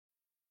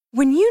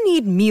When you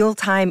need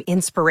mealtime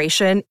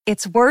inspiration,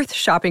 it's worth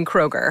shopping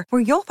Kroger,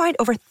 where you'll find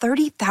over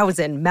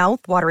 30,000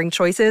 mouth-watering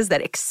choices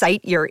that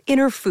excite your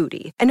inner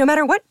foodie. And no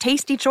matter what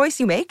tasty choice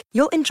you make,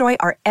 you'll enjoy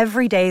our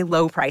everyday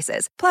low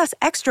prices, plus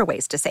extra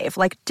ways to save,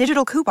 like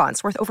digital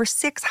coupons worth over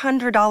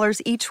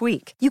 $600 each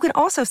week. You can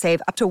also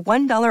save up to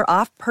 $1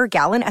 off per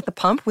gallon at the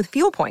pump with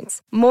fuel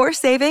points. More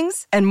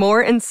savings and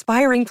more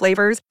inspiring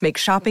flavors make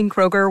shopping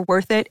Kroger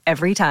worth it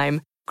every time.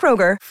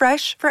 Kroger,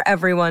 fresh for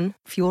everyone.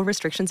 Fuel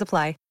restrictions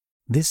apply.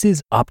 This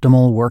is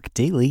Optimal Work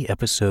Daily,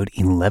 episode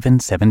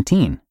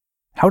 1117,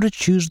 How to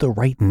Choose the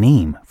Right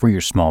Name for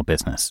Your Small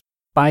Business,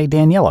 by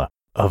Daniella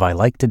of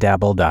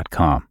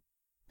ILikeToDabble.com.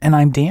 And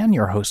I'm Dan,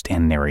 your host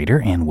and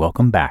narrator, and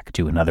welcome back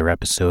to another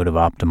episode of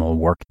Optimal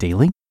Work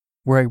Daily,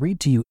 where I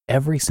read to you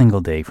every single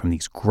day from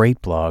these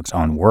great blogs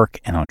on work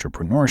and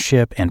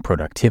entrepreneurship and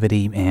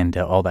productivity and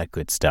all that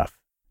good stuff.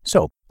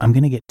 So I'm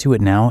going to get to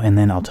it now, and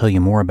then I'll tell you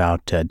more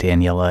about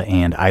Daniella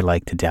and I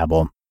Like to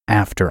Dabble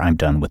after I'm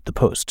done with the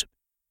post.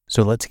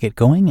 So let's get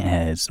going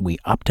as we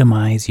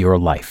optimize your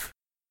life.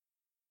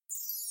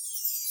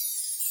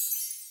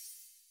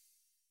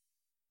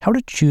 How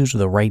to Choose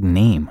the Right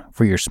Name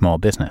for Your Small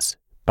Business,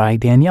 by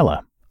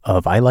Daniella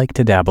of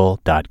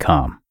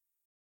ILikeToDabble.com.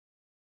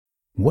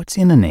 What's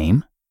in a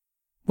name?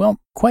 Well,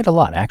 quite a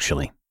lot,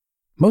 actually.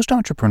 Most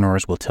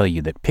entrepreneurs will tell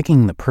you that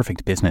picking the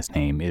perfect business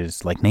name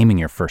is like naming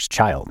your first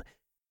child.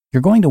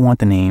 You're going to want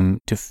the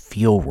name to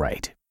feel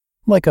right,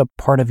 like a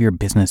part of your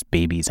business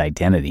baby's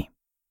identity.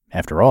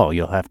 After all,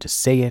 you'll have to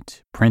say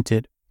it, print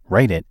it,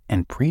 write it,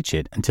 and preach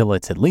it until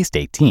it's at least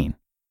 18.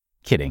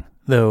 Kidding,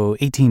 though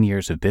 18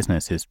 years of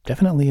business is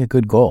definitely a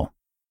good goal.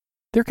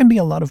 There can be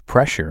a lot of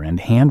pressure and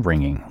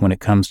hand-wringing when it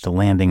comes to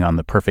landing on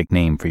the perfect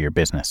name for your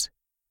business.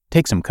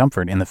 Take some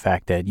comfort in the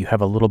fact that you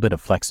have a little bit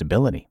of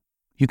flexibility.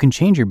 You can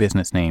change your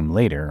business name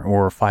later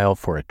or file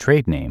for a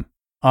trade name,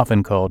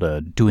 often called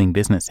a doing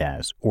business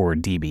as, or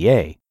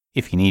DBA,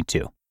 if you need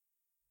to.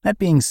 That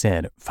being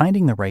said,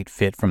 finding the right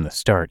fit from the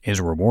start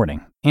is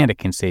rewarding, and it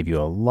can save you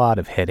a lot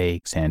of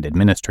headaches and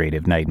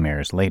administrative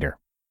nightmares later.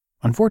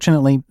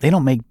 Unfortunately, they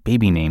don't make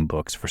baby name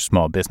books for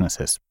small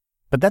businesses,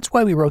 but that's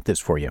why we wrote this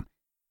for you.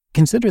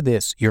 Consider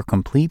this your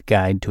complete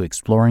guide to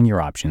exploring your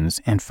options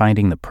and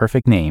finding the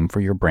perfect name for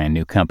your brand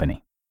new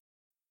company.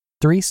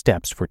 3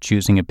 steps for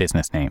choosing a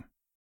business name.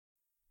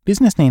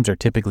 Business names are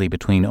typically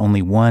between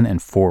only 1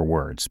 and 4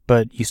 words,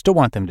 but you still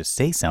want them to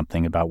say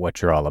something about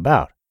what you're all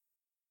about.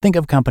 Think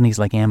of companies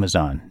like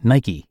Amazon,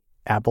 Nike,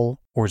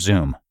 Apple, or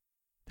Zoom.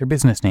 Their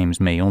business names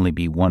may only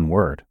be 1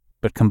 word,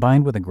 but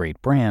combined with a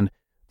great brand,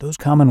 those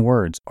common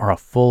words are a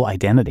full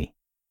identity.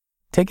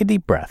 Take a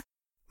deep breath.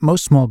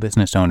 Most small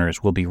business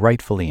owners will be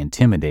rightfully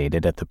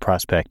intimidated at the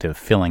prospect of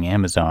filling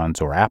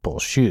Amazon's or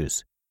Apple's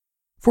shoes.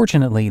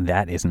 Fortunately,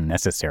 that isn't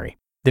necessary.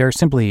 They are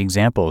simply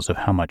examples of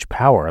how much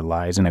power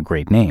lies in a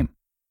great name.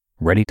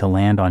 Ready to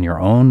land on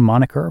your own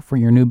moniker for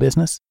your new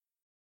business?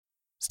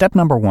 Step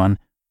number 1,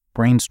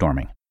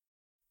 brainstorming.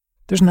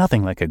 There's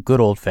nothing like a good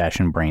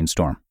old-fashioned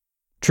brainstorm.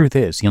 Truth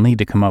is, you'll need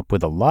to come up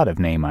with a lot of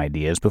name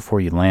ideas before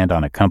you land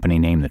on a company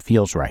name that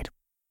feels right.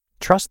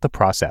 Trust the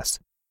process.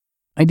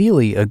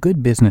 Ideally, a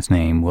good business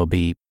name will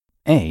be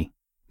A,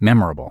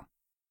 memorable.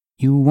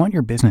 You want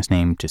your business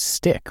name to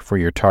stick for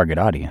your target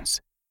audience.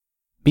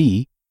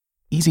 B,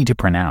 easy to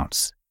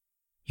pronounce.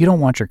 You don't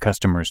want your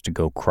customers to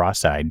go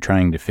cross-eyed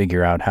trying to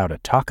figure out how to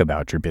talk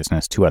about your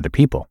business to other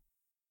people.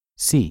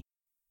 C,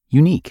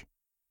 unique.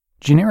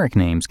 Generic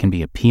names can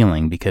be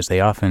appealing because they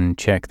often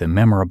check the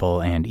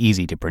memorable and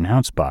easy to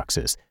pronounce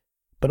boxes,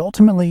 but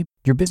ultimately,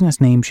 your business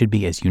name should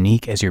be as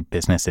unique as your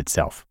business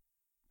itself.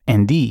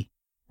 And D,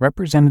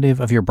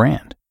 representative of your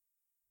brand.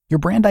 Your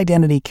brand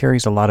identity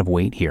carries a lot of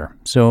weight here,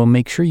 so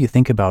make sure you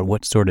think about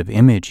what sort of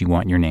image you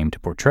want your name to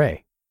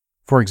portray.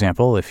 For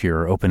example, if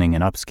you're opening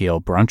an upscale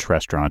brunch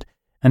restaurant,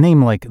 a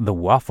name like the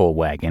Waffle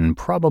Wagon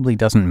probably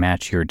doesn't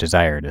match your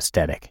desired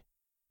aesthetic.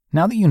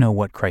 Now that you know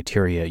what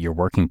criteria you're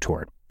working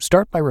toward,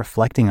 start by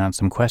reflecting on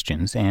some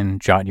questions and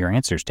jot your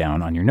answers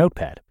down on your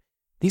notepad.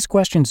 These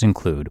questions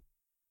include: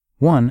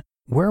 1.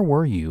 Where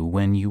were you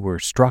when you were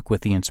struck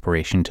with the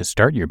inspiration to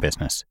start your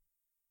business?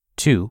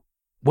 2.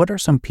 What are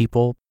some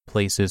people,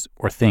 places,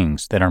 or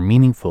things that are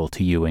meaningful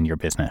to you in your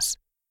business?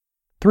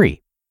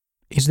 3.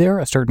 Is there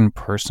a certain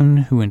person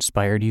who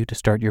inspired you to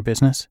start your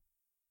business?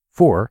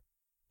 4.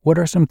 What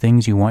are some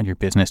things you want your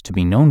business to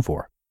be known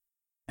for?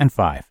 And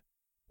 5.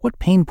 What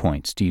pain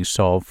points do you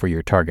solve for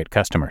your target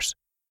customers?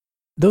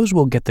 Those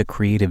will get the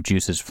creative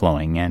juices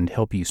flowing and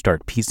help you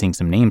start piecing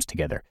some names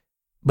together.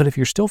 But if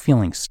you're still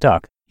feeling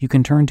stuck, you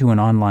can turn to an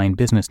online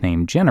business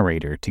name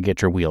generator to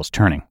get your wheels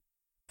turning.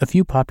 A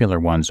few popular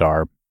ones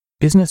are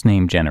Business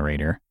Name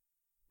Generator,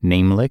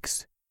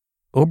 Namelix,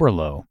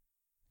 Oberlo,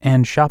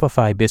 and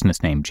Shopify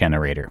Business Name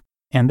Generator,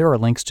 and there are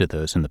links to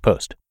those in the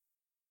post.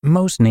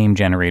 Most name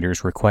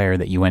generators require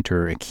that you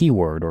enter a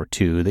keyword or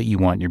two that you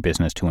want your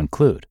business to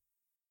include.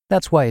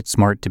 That's why it's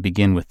smart to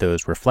begin with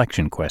those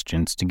reflection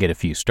questions to get a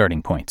few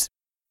starting points.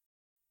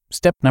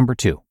 Step number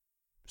 2,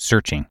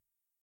 searching.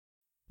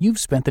 You've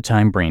spent the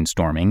time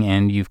brainstorming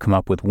and you've come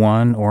up with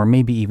one or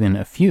maybe even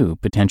a few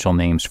potential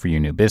names for your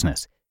new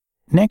business.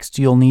 Next,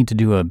 you'll need to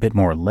do a bit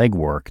more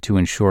legwork to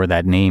ensure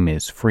that name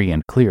is free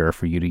and clear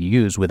for you to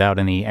use without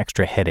any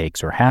extra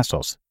headaches or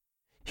hassles.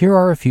 Here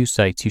are a few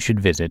sites you should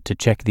visit to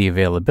check the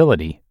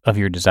availability of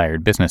your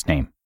desired business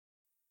name.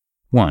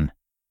 1.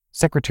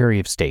 Secretary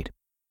of State.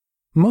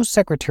 Most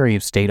Secretary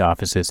of State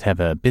offices have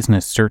a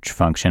business search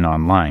function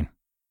online.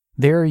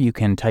 There you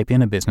can type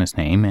in a business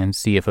name and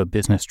see if a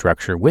business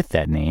structure with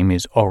that name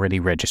is already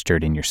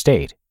registered in your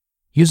state.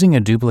 Using a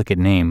duplicate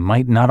name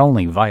might not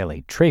only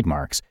violate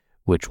trademarks,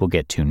 which we'll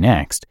get to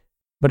next,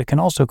 but it can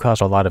also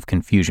cause a lot of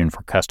confusion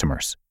for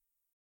customers.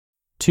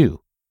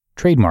 2.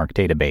 Trademark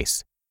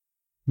database.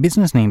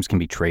 Business names can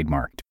be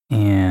trademarked,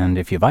 and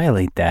if you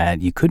violate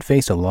that, you could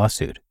face a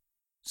lawsuit.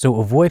 So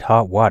avoid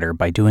hot water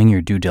by doing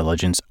your due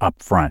diligence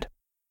up front.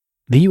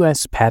 The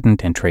U.S.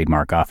 Patent and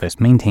Trademark Office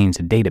maintains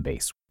a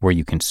database where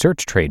you can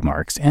search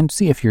trademarks and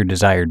see if your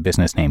desired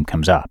business name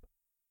comes up.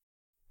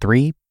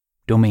 3.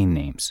 Domain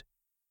names.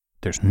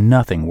 There's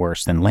nothing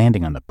worse than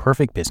landing on the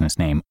perfect business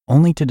name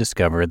only to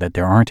discover that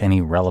there aren't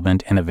any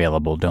relevant and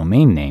available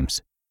domain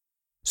names.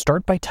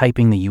 Start by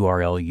typing the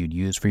URL you'd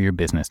use for your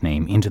business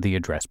name into the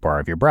address bar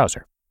of your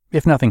browser.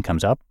 If nothing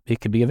comes up, it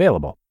could be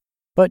available.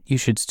 But you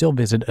should still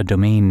visit a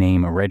domain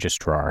name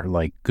registrar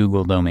like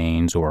Google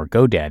Domains or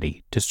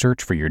GoDaddy to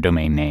search for your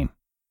domain name.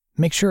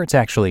 Make sure it's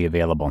actually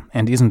available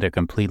and isn't a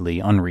completely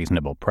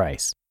unreasonable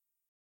price.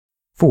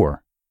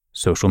 4.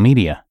 Social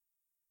media.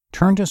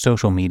 Turn to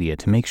social media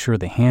to make sure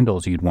the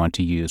handles you'd want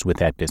to use with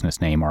that business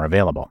name are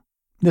available.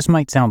 This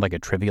might sound like a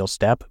trivial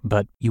step,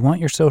 but you want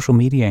your social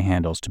media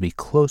handles to be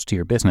close to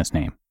your business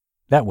name.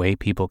 That way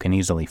people can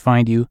easily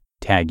find you,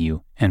 tag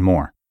you, and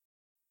more.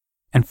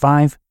 And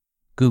 5.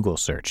 Google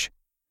search.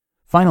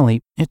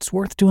 Finally, it's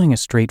worth doing a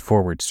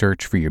straightforward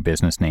search for your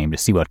business name to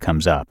see what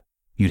comes up.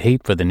 You'd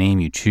hate for the name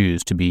you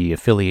choose to be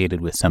affiliated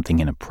with something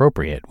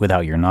inappropriate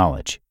without your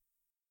knowledge.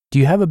 Do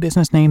you have a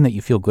business name that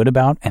you feel good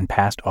about and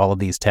passed all of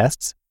these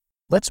tests?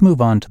 Let's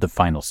move on to the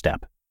final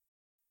step.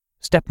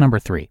 Step number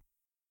 3.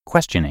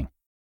 Questioning.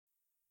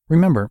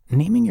 Remember,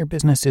 naming your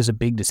business is a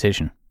big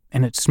decision,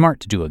 and it's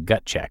smart to do a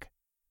gut check.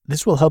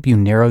 This will help you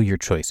narrow your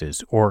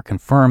choices or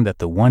confirm that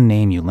the one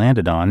name you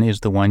landed on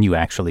is the one you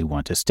actually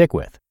want to stick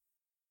with.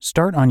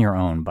 Start on your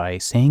own by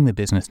saying the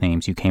business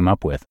names you came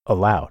up with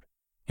aloud.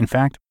 In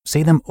fact,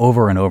 say them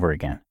over and over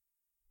again.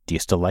 Do you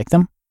still like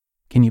them?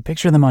 Can you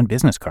picture them on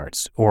business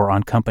cards or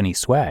on company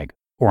swag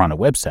or on a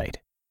website?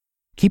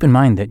 Keep in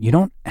mind that you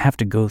don't have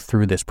to go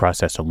through this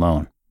process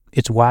alone.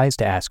 It's wise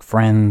to ask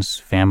friends,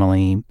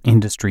 family,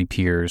 industry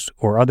peers,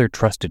 or other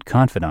trusted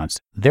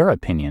confidants their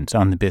opinions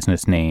on the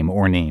business name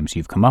or names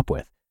you've come up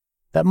with.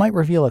 That might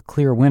reveal a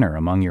clear winner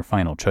among your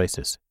final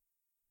choices.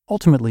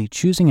 Ultimately,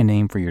 choosing a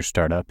name for your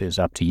startup is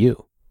up to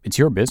you. It's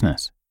your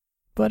business.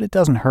 But it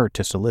doesn't hurt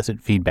to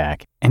solicit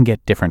feedback and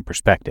get different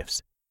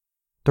perspectives.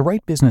 The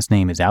right business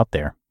name is out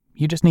there.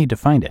 You just need to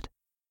find it.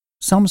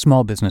 Some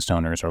small business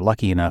owners are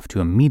lucky enough to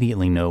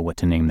immediately know what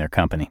to name their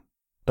company,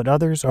 but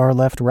others are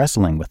left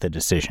wrestling with the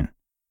decision.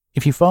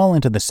 If you fall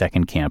into the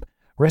second camp,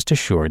 rest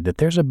assured that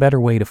there's a better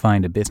way to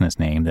find a business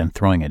name than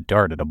throwing a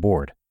dart at a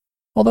board.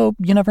 Although,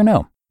 you never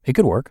know. It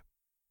could work.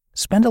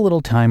 Spend a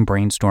little time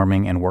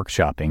brainstorming and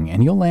workshopping,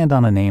 and you'll land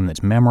on a name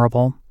that's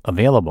memorable,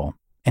 available,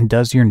 and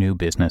does your new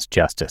business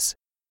justice.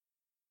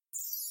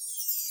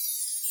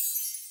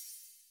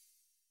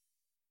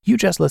 You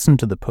just listened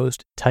to the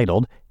post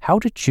titled, How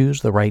to Choose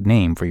the Right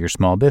Name for Your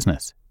Small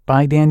Business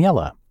by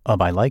Daniella of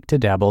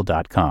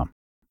ILikeToDabble.com.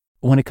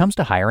 When it comes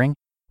to hiring,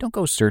 don't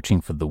go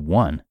searching for the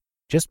one.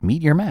 Just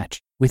meet your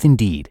match with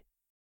Indeed.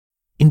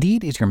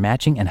 Indeed is your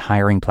matching and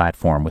hiring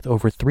platform with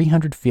over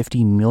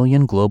 350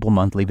 million global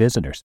monthly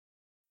visitors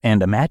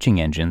and a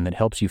matching engine that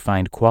helps you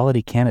find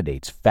quality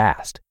candidates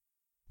fast.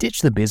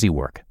 Ditch the busy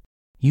work.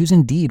 Use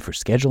Indeed for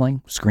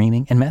scheduling,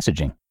 screening, and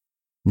messaging.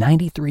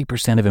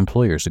 93% of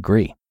employers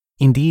agree.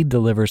 Indeed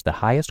delivers the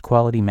highest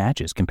quality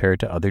matches compared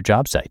to other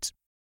job sites.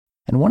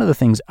 And one of the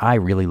things I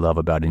really love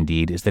about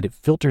Indeed is that it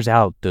filters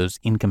out those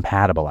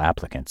incompatible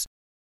applicants.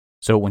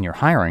 So when you're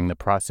hiring, the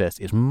process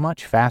is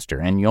much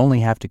faster and you only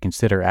have to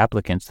consider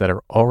applicants that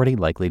are already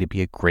likely to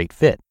be a great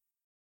fit.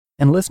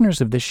 And listeners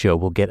of this show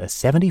will get a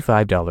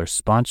 $75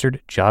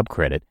 sponsored job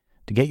credit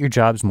to get your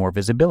jobs more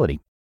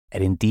visibility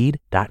at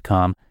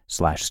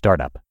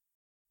Indeed.com/startup.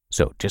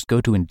 So just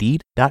go to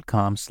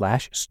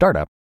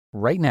Indeed.com/startup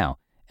right now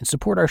and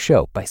support our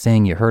show by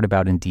saying you heard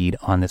about Indeed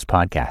on this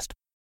podcast.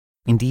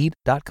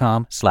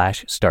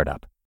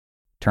 Indeed.com/startup.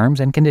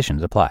 Terms and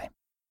conditions apply.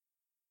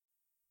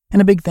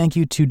 And a big thank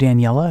you to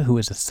Daniella, who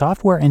is a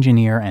software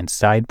engineer and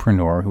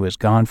sidepreneur who has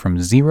gone from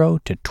 0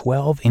 to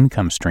 12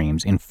 income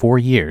streams in 4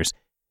 years,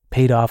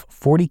 paid off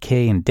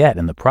 $40K in debt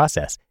in the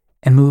process,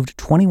 and moved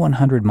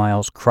 2,100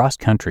 miles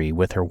cross-country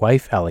with her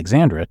wife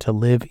Alexandra to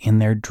live in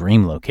their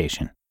dream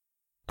location.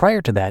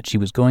 Prior to that, she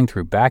was going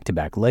through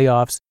back-to-back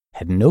layoffs,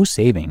 had no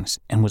savings,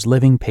 and was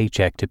living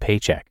paycheck to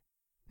paycheck.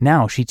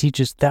 Now she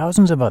teaches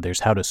thousands of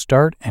others how to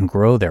start and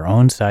grow their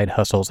own side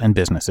hustles and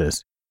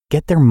businesses,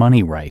 get their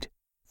money right,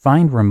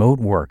 find remote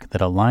work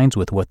that aligns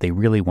with what they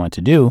really want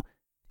to do,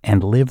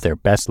 and live their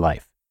best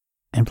life.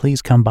 And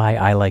please come by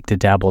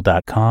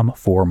iliketodabble.com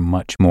for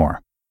much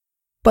more.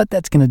 But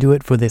that's going to do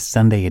it for this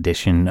Sunday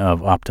edition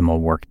of Optimal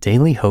Work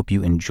Daily. Hope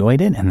you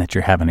enjoyed it and that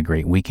you're having a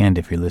great weekend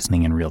if you're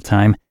listening in real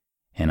time.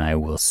 And I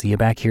will see you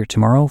back here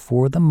tomorrow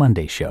for the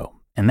Monday show.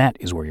 And that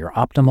is where your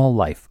optimal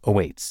life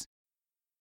awaits.